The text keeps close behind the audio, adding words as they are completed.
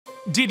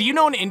Did you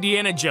know in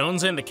Indiana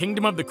Jones and the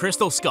Kingdom of the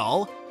Crystal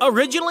Skull?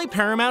 Originally,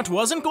 Paramount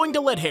wasn't going to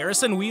let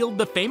Harrison wield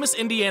the famous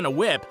Indiana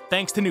whip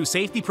thanks to new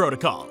safety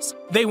protocols.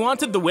 They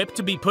wanted the whip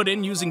to be put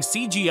in using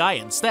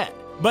CGI instead.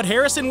 But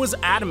Harrison was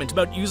adamant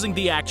about using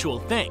the actual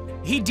thing.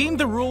 He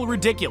deemed the rule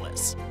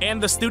ridiculous,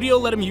 and the studio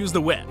let him use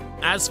the whip.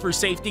 As for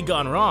safety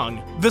gone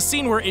wrong, the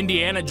scene where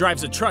Indiana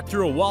drives a truck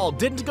through a wall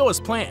didn't go as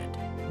planned.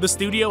 The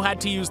studio had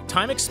to use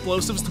time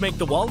explosives to make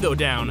the wall go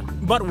down,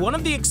 but one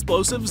of the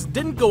explosives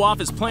didn't go off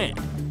as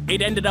planned.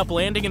 It ended up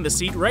landing in the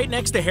seat right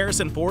next to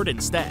Harrison Ford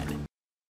instead.